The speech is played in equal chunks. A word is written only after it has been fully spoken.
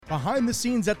Behind the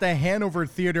scenes at the Hanover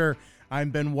Theater, I'm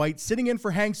Ben White, sitting in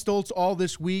for Hank Stoltz all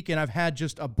this week, and I've had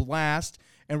just a blast.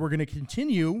 And we're going to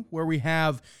continue where we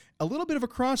have a little bit of a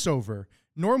crossover.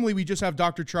 Normally, we just have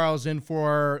Dr. Charles in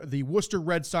for the Worcester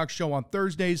Red Sox show on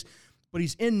Thursdays, but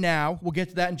he's in now. We'll get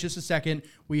to that in just a second.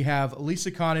 We have Lisa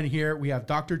Connon here. We have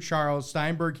Dr. Charles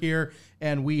Steinberg here,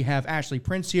 and we have Ashleigh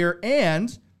Prince here,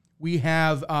 and we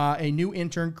have a new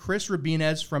intern, Chris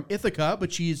Rabinez from Ithaca,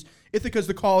 but Ithaca's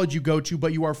the college you go to,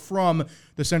 but you are from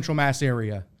the Central Mass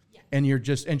area. Yeah. And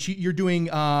you're doing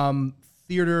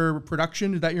theater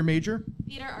production. Is that your major?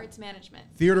 Theater arts management.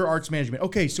 Theater arts management.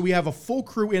 Okay, so we have a full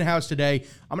crew in-house today.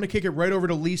 I'm going to kick it right over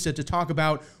to Lisa to talk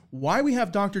about why we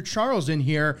have Dr. Charles in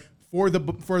here for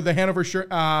the Hanover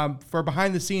for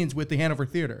behind the scenes with the Hanover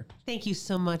Theater. Thank you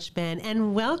so much, Ben,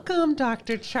 and welcome,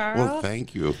 Dr. Charles. Well,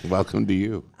 thank you. Welcome to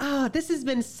you. Oh, this has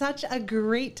been such a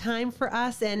great time for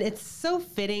us, and it's so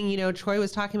fitting. You know, Troy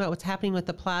was talking about what's happening with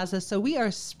the plaza, so we are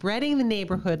spreading the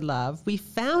neighborhood love. We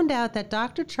found out that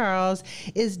Dr. Charles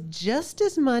is just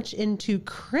as much into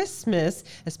Christmas,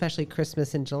 especially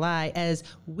Christmas in July, as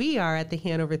we are at the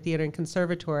Hanover Theater and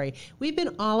Conservatory. We've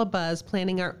been all abuzz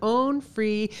planning our own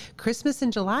free Christmas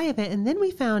in July event, and then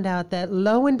we found out that,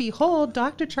 lo and behold,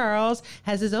 Dr. Charles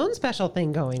has his own special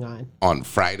thing going on. On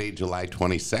Friday, July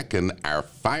 22nd, our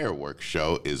fireworks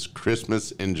show is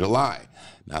Christmas in July.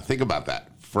 Now think about that.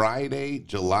 Friday,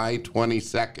 July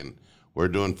 22nd, we're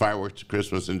doing fireworks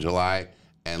Christmas in July.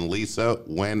 And Lisa,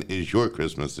 when is your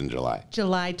Christmas in July?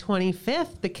 July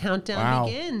 25th. The countdown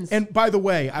begins. And by the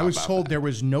way, I was told there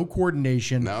was no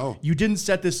coordination. No. You didn't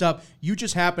set this up. You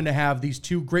just happened to have these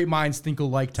two great minds think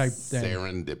alike type thing.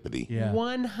 Serendipity. Yeah.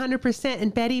 100%.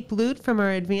 And Betty Blute from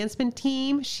our advancement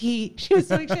team, she was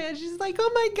so excited. She's like,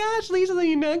 oh my gosh, Lisa,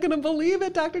 you're not going to believe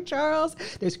it, Dr. Charles.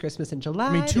 There's Christmas in July.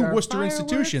 I mean, two there are Worcester fireworks.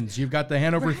 institutions. You've got the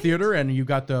Hanover Theater and you've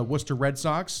got the Worcester Red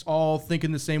Sox all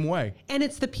thinking the same way. And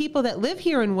it's the people that live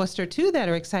here in Worcester, too, that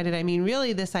are excited. I mean,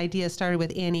 really, this idea started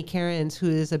with Annie Cairns, who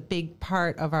is a big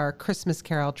part of our Christmas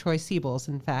Carol, Troy Siebel's,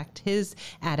 in fact, his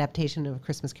adaptation of a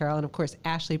Christmas Carol. And, of course,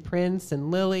 Ashleigh Prince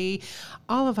and Lily.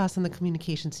 All of us on the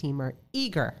communications team are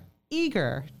eager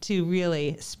to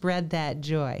really spread that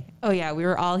joy. Oh, yeah. We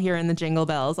were all here in the Jingle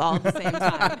Bells all at the same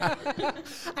time.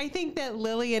 I think that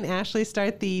Lily and Ashleigh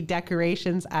start the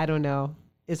decorations. I don't know.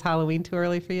 Is Halloween too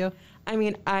early for you? I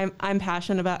mean, I'm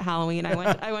passionate about Halloween.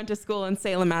 I went to school in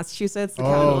Salem, Massachusetts.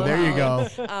 Oh, there you go.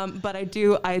 But I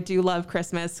do love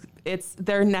Christmas.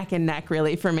 They're neck and neck,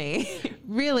 really, for me.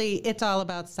 Really, it's all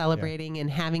about celebrating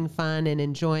and having fun and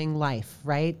enjoying life,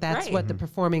 right? That's what the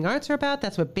performing arts are about.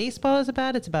 That's what baseball is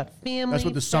about. It's about family. That's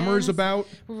what the summer is about.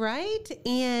 Right?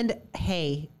 And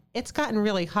hey, it's gotten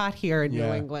really hot here in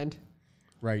New England.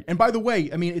 Right. And by the way,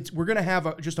 I mean, we're going to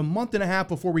have just a month and a half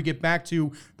before we get back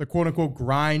to the quote-unquote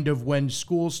grind of when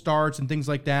school starts and things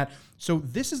like that. So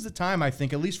this is the time, I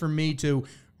think, at least for me, to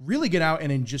really get out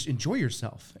and just enjoy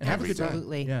yourself and have a good time.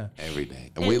 Absolutely. Yeah. Every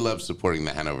day. And we love supporting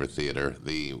the Hanover Theater.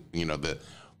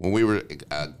 When we were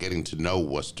getting to know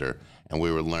Worcester and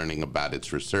we were learning about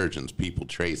its resurgence, people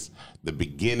trace the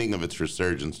beginning of its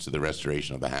resurgence to the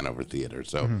restoration of the Hanover Theater.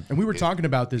 So, And we were talking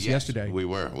about this yesterday. We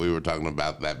were talking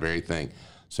about that very thing.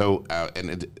 So,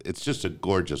 and it's just a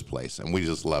gorgeous place, and we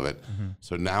just love it. Mm-hmm.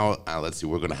 So now, let's see,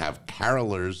 we're going to have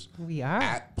carolers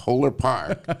at Polar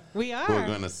Park. We are. Who are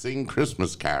going to sing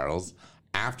Christmas carols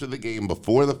after the game,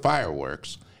 before the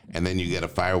fireworks, and then you get a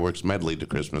fireworks medley to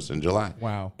Christmas in July.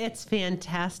 Wow. It's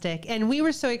fantastic. And we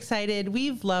were so excited.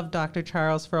 We've loved Dr.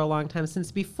 Charles for a long time,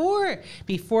 since before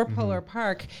Polar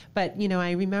Park. But, you know,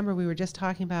 I remember we were just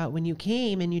talking about when you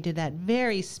came and you did that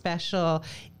very special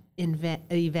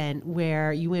event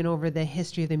where you went over the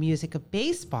history of the music of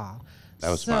baseball. That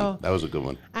was fun. That was a good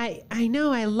one. I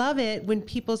know. I love it when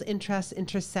people's interests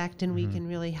intersect and we can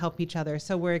really help each other.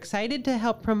 So we're excited to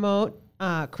help promote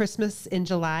Christmas in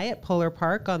July at Polar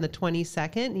Park on the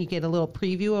 22nd. You get a little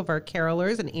preview of our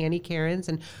carolers, and Annie Cairns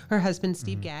and her husband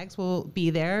Steve Gaggs will be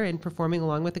there and performing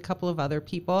along with a couple of other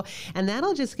people. And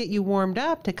that'll just get you warmed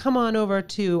up to come on over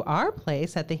to our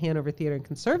place at the Hanover Theater and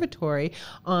Conservatory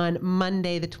on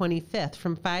Monday the 25th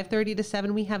from 5:30 to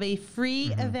 7. We have a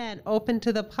free event open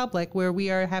to the public where we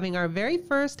are having our very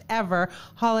first ever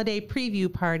holiday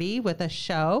preview party with a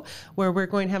show where we're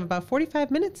going to have about 45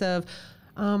 minutes of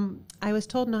I was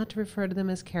told not to refer to them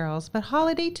as carols, but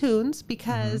holiday tunes,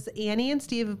 because Annie and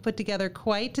Steve have put together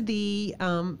quite the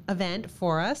event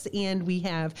for us, and we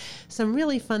have some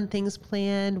really fun things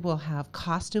planned. We'll have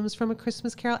costumes from A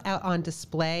Christmas Carol out on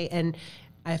display, and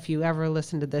if you ever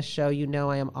listen to this show, you know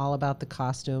I am all about the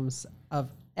costumes of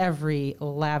every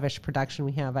lavish production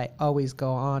we have, I always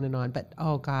go on and on. But,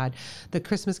 oh, God, the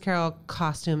Christmas Carol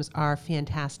costumes are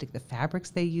fantastic. The fabrics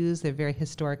they use, they're very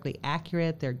historically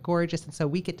accurate. They're gorgeous. And so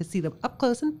we get to see them up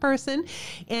close in person.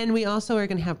 And we also are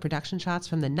going to have production shots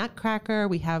from the Nutcracker.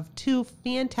 We have 2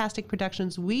 fantastic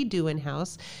productions we do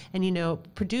in-house. And, you know,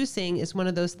 producing is one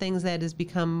of those things that has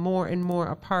become more and more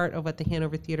a part of what the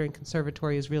Hanover Theater and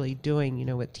Conservatory is really doing, you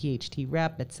know, with THT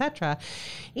Rep, etc.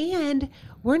 And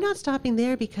we're not stopping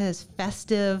there because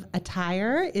festive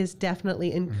attire is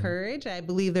definitely encouraged. I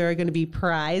believe there are going to be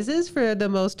prizes for the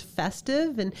most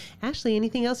festive. And Ashleigh,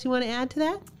 anything else you want to add to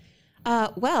that?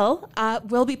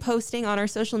 We'll be posting on our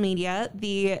social media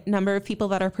the number of people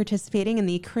that are participating in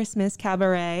the Christmas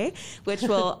Cabaret, which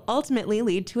will ultimately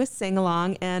lead to a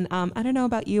sing-along. And I don't know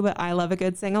about you, but I love a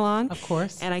good sing-along. Of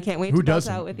course. And I can't wait to buzz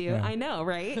out with you. Yeah. I know,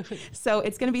 right? So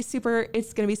it's going to be super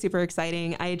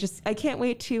exciting. I can't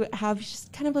wait to have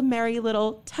just kind of a merry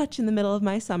little touch in the middle of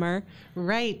my summer.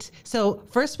 Right. So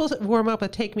first we'll warm up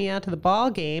with Take Me Out to the Ball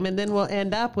Game, and then we'll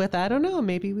end up with, I don't know,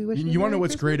 maybe we wish you want to know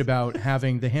what's great about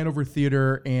having the Hanover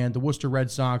Theater and the Worcester Red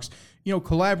Sox, you know,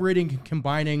 collaborating and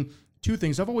combining 2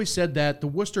 things. I've always said that the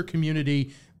Worcester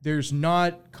community, there's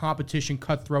not competition,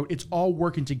 cutthroat. It's all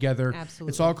working together.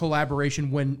 Absolutely. It's all collaboration.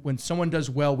 When someone does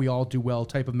well, we all do well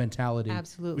type of mentality.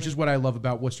 Absolutely. Which is what I love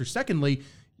about Worcester. Secondly,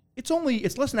 it's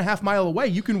less than a half mile away.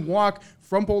 You can walk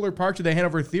from Polar Park to the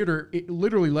Hanover Theater,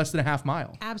 literally less than a half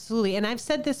mile. Absolutely. And I've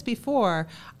said this before.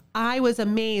 I was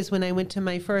amazed when I went to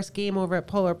my first game over at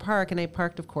Polar Park, and I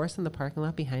parked, of course, in the parking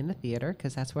lot behind the theater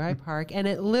because that's where I park. And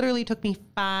it literally took me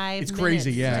 5 minutes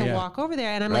to walk over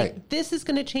there. And I'm like, this is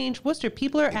going to change Worcester.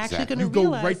 People are actually going to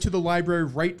realize. You go right to the library,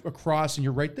 right across, and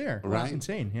you're right there. Right. It's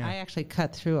insane. Yeah. I actually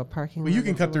cut through a parking lot. Well, you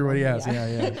can cut through what he has.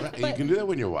 Yeah. Right. You can do that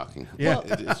when you're walking. Yeah. Well,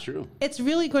 it's true. It's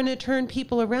really going to turn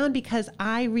people around because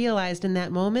I realized in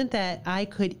that moment that I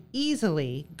could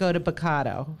easily go to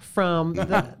Bocado from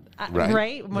the...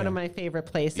 Right? One of my favorite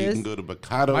places. You can go to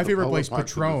Bocado. My favorite place, Park,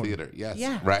 Patron. The theater. Yes.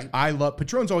 Yeah. Right. I love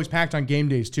Patron's always packed on game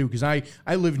days too because I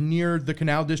live near the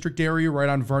Canal District area right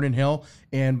on Vernon Hill,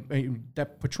 and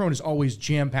that Patron is always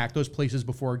jam packed. Those places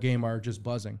before a game are just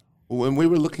buzzing. When we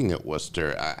were looking at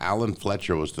Worcester, Alan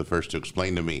Fletcher was the first to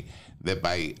explain to me that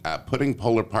by putting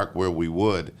Polar Park where we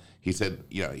would, he said,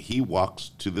 you know, he walks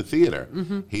to the theater.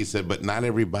 Mm-hmm. He said, but not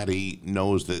everybody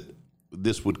knows that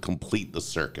this would complete the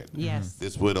circuit. Yes.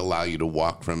 This would allow you to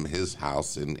walk from his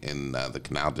house in the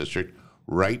Canal District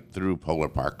right through Polar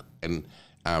Park. And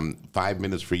 5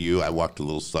 minutes for you. I walked a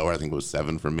little slower. I think it was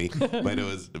 7 for me. But it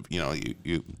was, you know,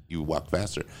 you walk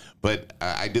faster. But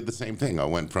I did the same thing. I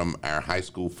went from our high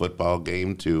school football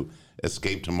game to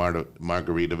Escape to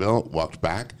Margaritaville, walked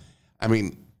back. I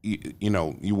mean, you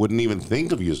know, you wouldn't even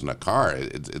think of using a car.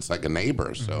 It's like a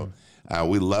neighbor. So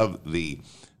we love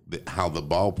how the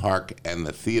ballpark and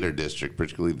the theater district,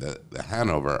 particularly the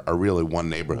Hanover, are really one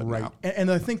neighborhood now.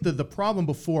 And I think that the problem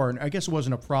before, and I guess it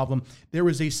wasn't a problem, there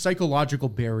was a psychological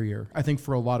barrier, I think,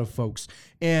 for a lot of folks.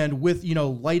 And with, you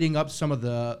know, lighting up some of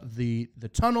the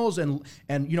tunnels and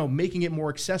you know, making it more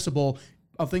accessible,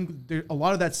 I think a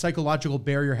lot of that psychological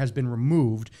barrier has been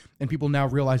removed, and people now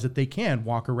realize that they can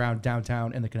walk around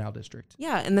downtown and the Canal District.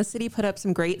 Yeah, and the city put up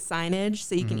some great signage,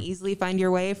 so you can easily find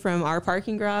your way from our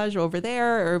parking garage over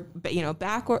there, or, you know,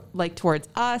 back or like towards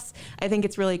us. I think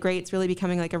it's really great. It's really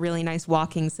becoming like a really nice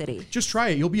walking city. Just try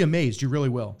it. You'll be amazed. You really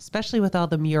will. Especially with all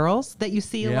the murals that you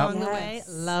see along the way.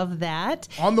 Love that.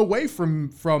 On the way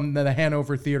from the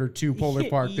Hanover Theater to Polar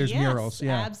Park, there's murals.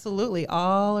 Yeah, absolutely.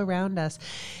 All around us.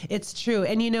 It's true.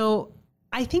 And, you know,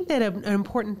 I think that an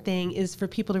important thing is for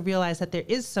people to realize that there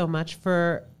is so much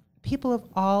for people of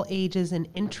all ages and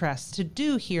interests to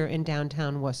do here in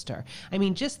downtown Worcester. I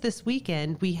mean, just this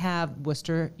weekend, we have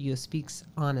Worcester Youth Speaks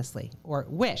Honestly, or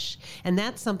WISH. And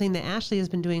that's something that Ashleigh has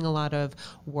been doing a lot of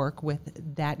work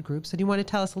with that group. So do you want to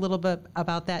tell us a little bit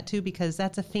about that too? Because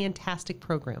that's a fantastic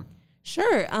program.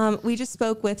 Sure. We just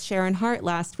spoke with Sharon Hart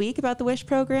last week about the WISH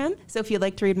program. So if you'd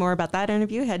like to read more about that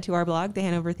interview, head to our blog,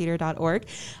 thehanovertheater.org.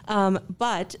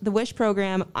 But the WISH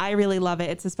program, I really love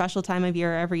it. It's a special time of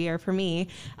year every year for me.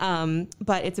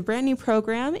 But it's a brand new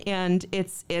program, and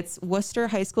it's Worcester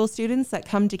high school students that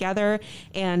come together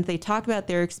and they talk about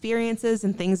their experiences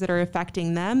and things that are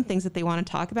affecting them, things that they want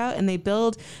to talk about, and they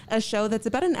build a show that's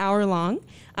about an hour long.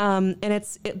 And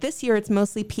this year it's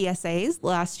mostly PSAs.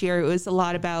 Last year it was a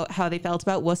lot about how they felt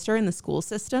about Worcester and the school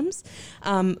systems.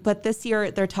 But this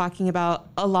year they're talking about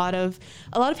a lot of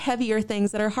heavier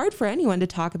things that are hard for anyone to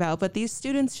talk about. But these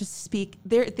students just speak.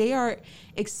 They are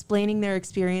explaining their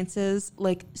experiences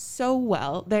like so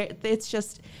well. It's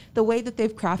just the way that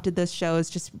they've crafted this show is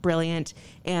just brilliant,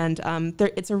 and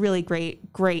it's a really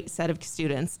great set of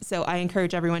students. So I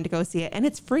encourage everyone to go see it, and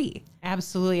it's free.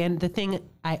 Absolutely. And the thing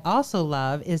I also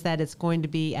love is that it's going to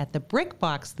be at the Brick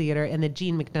Box Theater and the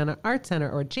Gene McDonough Art Center,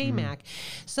 or JMAC.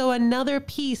 So another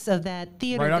piece of that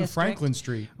theater right on district, Franklin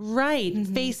Street. Right,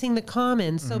 facing the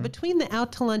Commons. So between the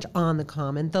Out to Lunch on the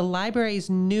Common, the library's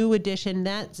new addition,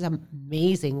 that's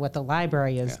amazing what the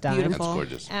library has done. Beautiful. That's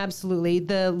gorgeous. Absolutely.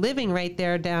 The living right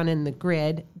there down in the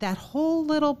grid, that whole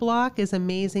little block is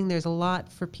amazing. There's a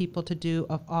lot for people to do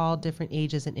of all different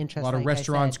ages and interests. A lot of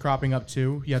restaurants cropping up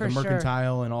too. You have For the sure.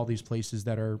 Mercantile and all these places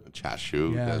that are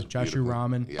Chashu. that's Chashu beautiful.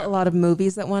 ramen. Yeah. A lot of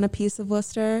movies that want a piece of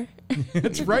Worcester.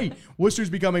 That's right. Worcester's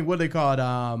becoming, what do they call it,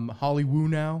 Hollywood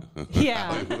now?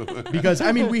 Yeah. Because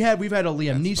I mean, we've had a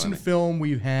Liam Neeson funny. film.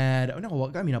 We've had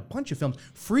a bunch of films.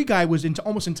 Free Guy was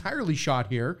almost entirely shot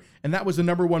here, and that was the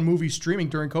 #1 movie streaming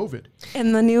during COVID.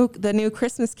 And the new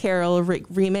Christmas Carol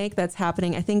remake that's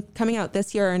happening, I think coming out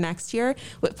this year or next year,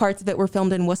 with parts of it were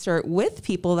filmed in Worcester with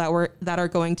people that are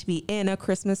going to be in A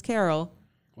Christmas Carol.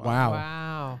 Wow.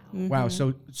 Wow. Wow.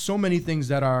 So many things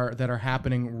that are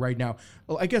happening right now.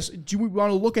 Well, I guess, do we want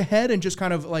to look ahead and just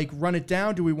kind of like run it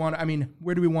down?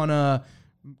 Where do we want to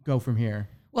go from here?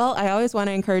 Well, I always want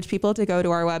to encourage people to go to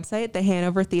our website,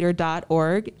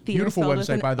 thehanovertheater.org. Theater Beautiful spelled with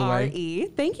website, an by the way. R-E.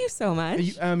 Thank you so much.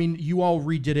 You all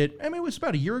redid it. I mean, it was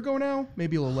about a year ago now,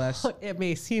 maybe a little less. It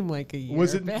may seem like a year.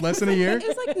 Was it less than a year? It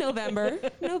was like November.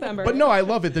 But no, I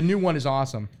love it. The new one is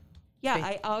awesome. Yeah,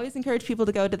 I always encourage people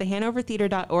to go to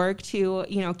thehanovertheater.org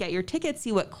to, get your tickets,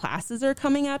 see what classes are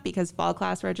coming up, because fall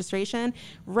class registration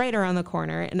right around the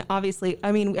corner. And obviously,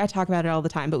 I talk about it all the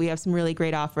time, but we have some really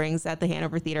great offerings at the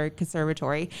Hanover Theater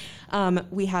Conservatory.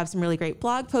 We have some really great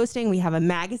blog posting. We have a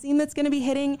magazine that's going to be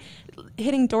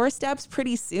hitting doorsteps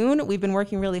pretty soon. We've been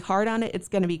working really hard on it. It's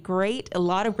going to be great. A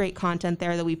lot of great content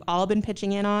there that we've all been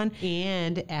pitching in on.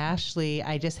 And Ashleigh,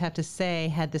 I just have to say,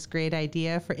 had this great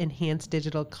idea for enhanced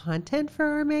digital content for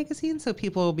our magazine, so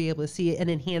people will be able to see an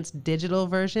enhanced digital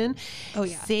version. Oh,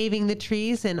 yeah. Saving the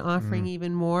trees and offering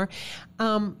even more.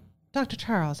 Dr.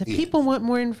 Charles, if Yes. people want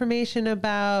more information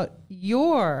about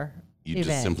your You event,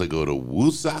 just simply go to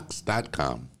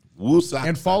WooSox.com. WooSox.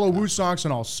 And follow WooSox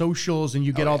on all socials, and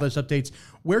you get all those updates.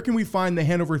 Where can we find the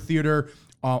Hanover Theater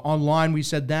online? We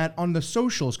said that on the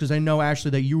socials, because I know,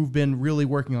 Ashleigh, that you've been really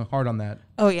working hard on that.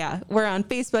 Oh, yeah. We're on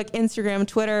Facebook, Instagram,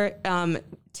 Twitter,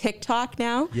 TikTok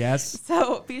now. Yes.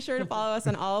 So be sure to follow us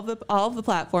on all of the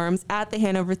platforms at the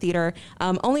Hanover Theater.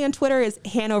 Only on Twitter is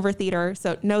Hanover Theater,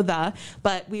 so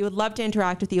but we would love to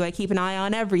interact with you. I keep an eye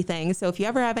on everything. So if you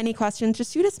ever have any questions,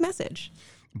 just shoot us a message.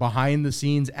 Behind the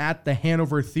scenes at the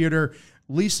Hanover Theater,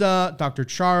 Lisa, Dr.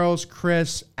 Charles,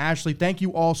 Chris, Ashleigh, thank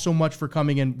you all so much for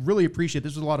coming in. Really appreciate it.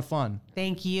 This was a lot of fun.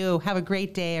 thank you. Have a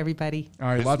great day, everybody. All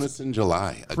right, Christmas in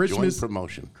July. A joint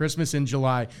promotion. Christmas in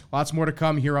July. Lots more to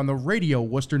come here on the Radio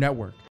Worcester Network.